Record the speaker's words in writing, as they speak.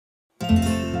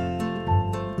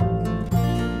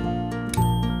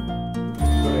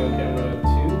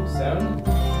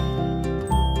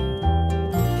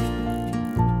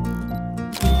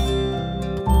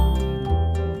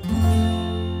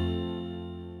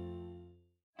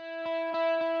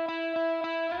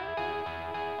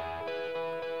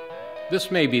This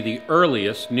may be the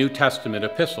earliest New Testament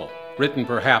epistle, written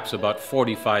perhaps about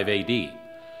 45 AD.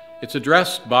 It's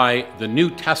addressed by the New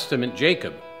Testament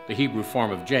Jacob, the Hebrew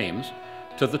form of James,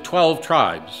 to the 12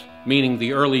 tribes, meaning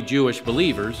the early Jewish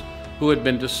believers who had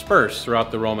been dispersed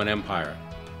throughout the Roman Empire.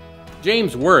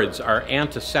 James' words are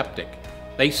antiseptic.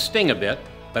 They sting a bit,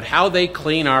 but how they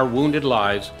clean our wounded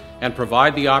lives and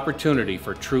provide the opportunity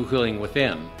for true healing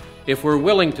within, if we're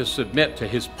willing to submit to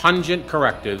his pungent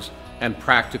correctives and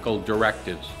practical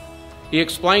directives. He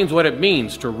explains what it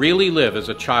means to really live as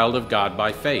a child of God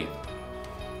by faith.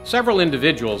 Several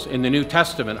individuals in the New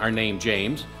Testament are named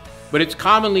James, but it's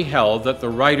commonly held that the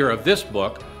writer of this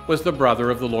book was the brother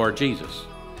of the Lord Jesus.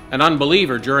 An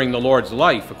unbeliever during the Lord's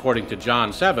life, according to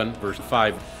John 7, verse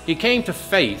 5, he came to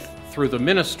faith through the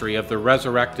ministry of the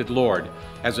resurrected Lord,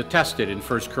 as attested in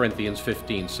 1 Corinthians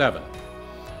 15:7.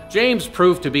 James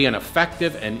proved to be an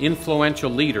effective and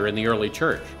influential leader in the early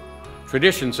church.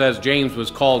 Tradition says James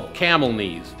was called Camel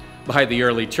Knees by the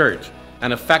early church,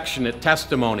 an affectionate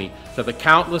testimony to the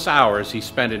countless hours he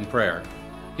spent in prayer.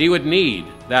 He would need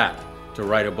that to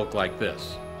write a book like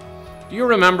this. Do you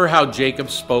remember how Jacob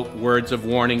spoke words of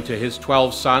warning to his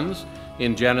 12 sons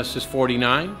in Genesis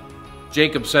 49?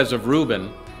 Jacob says of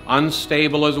Reuben,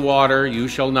 "Unstable as water, you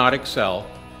shall not excel."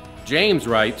 James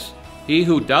writes, "He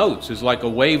who doubts is like a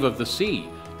wave of the sea,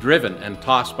 driven and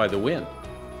tossed by the wind."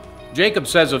 Jacob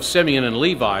says of Simeon and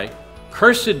Levi,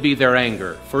 "Cursed be their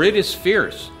anger, for it is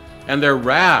fierce, and their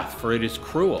wrath, for it is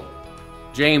cruel."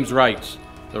 James writes,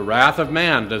 "The wrath of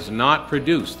man does not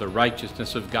produce the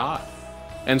righteousness of God."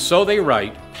 And so they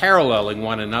write, paralleling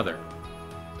one another.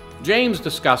 James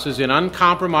discusses in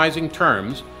uncompromising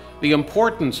terms the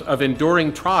importance of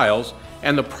enduring trials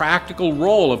and the practical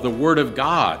role of the Word of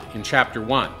God in chapter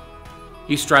 1.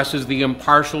 He stresses the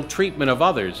impartial treatment of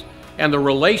others and the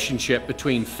relationship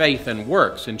between faith and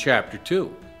works in chapter 2.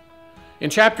 In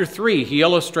chapter 3, he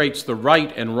illustrates the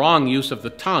right and wrong use of the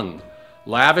tongue,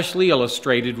 lavishly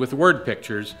illustrated with word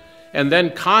pictures, and then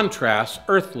contrasts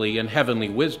earthly and heavenly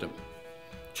wisdom.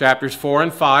 Chapters 4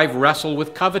 and 5 wrestle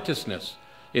with covetousness,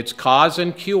 its cause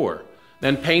and cure,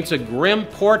 then paints a grim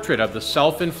portrait of the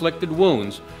self-inflicted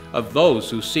wounds of those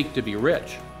who seek to be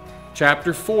rich.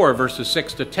 Chapter 4, verses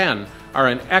 6 to 10, are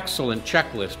an excellent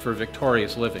checklist for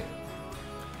victorious living.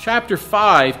 Chapter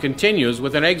 5 continues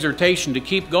with an exhortation to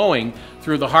keep going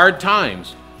through the hard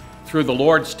times, through the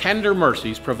Lord's tender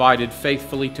mercies provided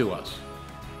faithfully to us.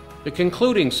 The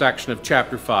concluding section of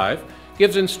chapter 5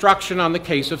 gives instruction on the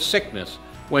case of sickness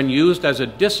when used as a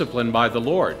discipline by the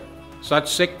Lord. Such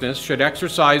sickness should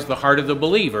exercise the heart of the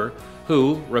believer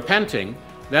who, repenting,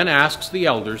 then asks the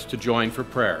elders to join for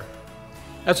prayer.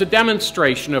 As a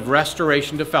demonstration of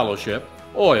restoration to fellowship,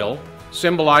 oil,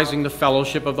 symbolizing the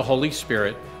fellowship of the Holy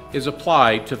Spirit, is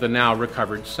applied to the now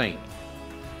recovered saint.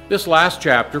 This last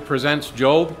chapter presents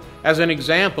Job as an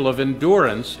example of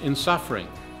endurance in suffering,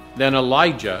 then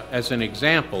Elijah as an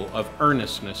example of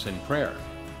earnestness in prayer.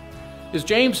 Is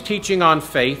James' teaching on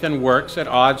faith and works at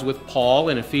odds with Paul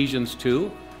in Ephesians 2,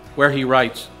 where he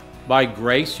writes, "By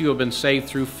grace you have been saved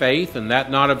through faith, and that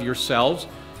not of yourselves.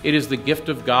 It is the gift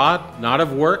of God, not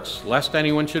of works, lest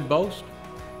anyone should boast"?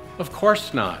 Of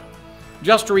course not.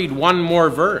 Just read one more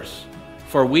verse.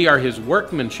 "For we are his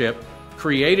workmanship,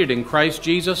 created in Christ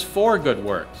Jesus for good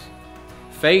works."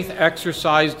 Faith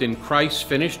exercised in Christ's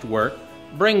finished work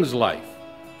brings life.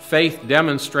 Faith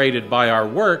demonstrated by our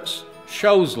works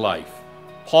shows life.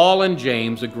 Paul and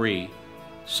James agree,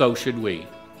 so should we.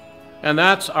 And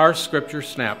that's our scripture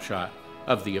snapshot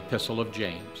of the Epistle of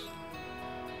James.